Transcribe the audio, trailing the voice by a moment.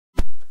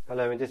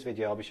Hello, in this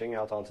video I'll be showing you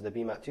how to answer the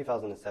BMAT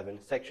 2007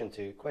 Section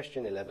 2,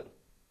 Question 11.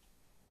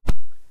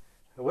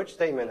 Which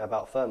statement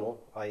about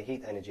thermal, i.e.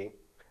 heat energy,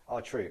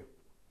 are true?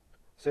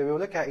 So we'll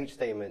look at each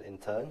statement in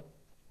turn.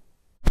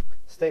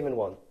 Statement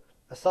 1.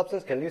 A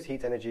substance can lose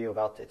heat energy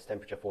without its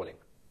temperature falling.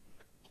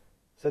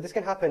 So this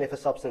can happen if a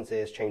substance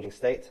is changing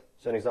state.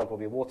 So an example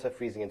will be water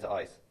freezing into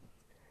ice.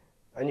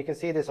 And you can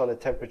see this on a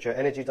temperature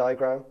energy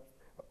diagram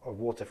of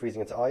water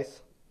freezing into ice,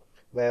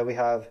 where we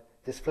have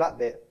this flat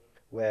bit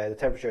where the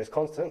temperature is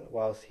constant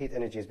whilst heat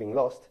energy is being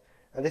lost,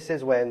 and this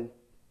is when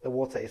the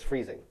water is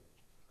freezing.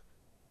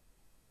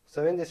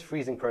 So in this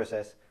freezing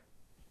process,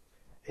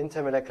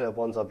 intermolecular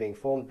bonds are being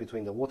formed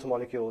between the water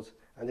molecules,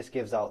 and this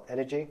gives out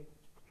energy.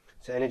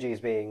 So energy is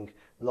being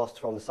lost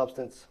from the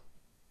substance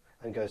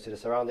and goes to the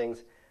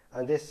surroundings,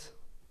 and this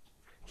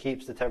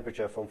keeps the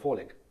temperature from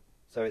falling.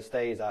 So it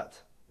stays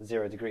at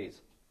 0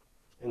 degrees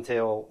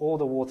until all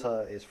the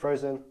water is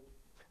frozen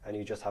and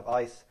you just have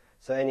ice.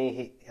 So any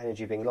heat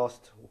energy being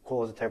lost will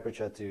cause the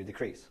temperature to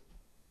decrease.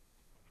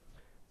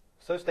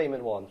 So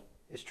statement 1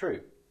 is true.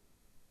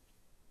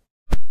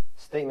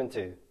 Statement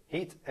 2,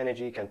 heat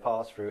energy can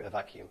pass through a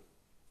vacuum.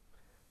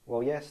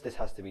 Well, yes, this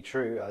has to be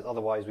true, as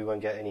otherwise we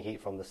won't get any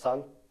heat from the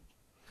sun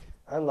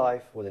and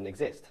life wouldn't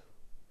exist.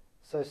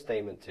 So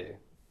statement 2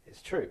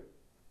 is true.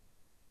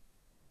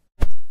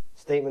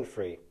 Statement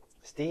 3,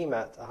 steam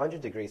at 100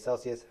 degrees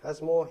Celsius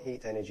has more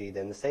heat energy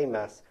than the same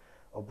mass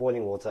of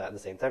boiling water at the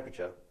same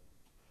temperature.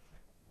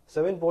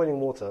 So in boiling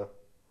water,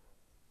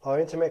 our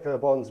intermolecular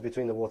bonds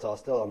between the water are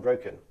still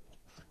unbroken,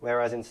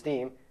 whereas in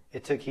steam,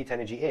 it took heat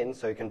energy in,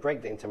 so it can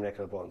break the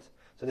intermolecular bonds.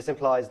 So this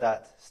implies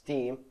that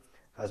steam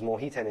has more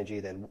heat energy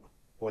than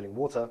boiling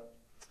water.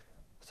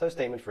 So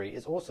statement 3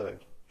 is also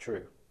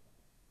true.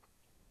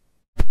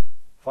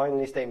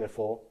 Finally, statement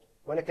 4,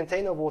 when a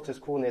container of water is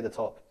cooled near the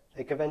top,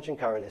 a convection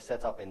current is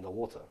set up in the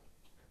water.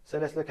 So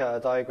let's look at a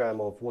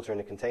diagram of water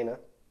in a container.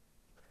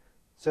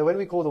 So when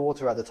we cool the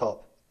water at the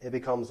top, it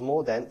becomes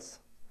more dense,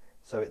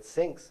 so it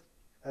sinks,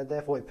 and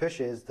therefore it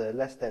pushes the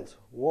less dense,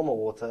 warmer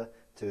water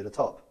to the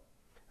top.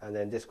 And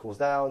then this cools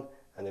down,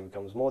 and then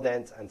becomes more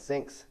dense and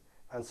sinks,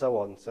 and so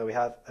on. So we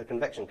have a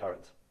convection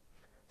current.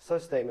 So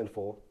statement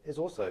 4 is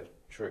also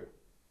true.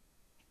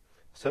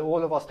 So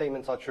all of our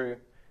statements are true,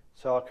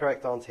 so our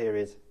correct answer here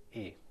is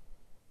E.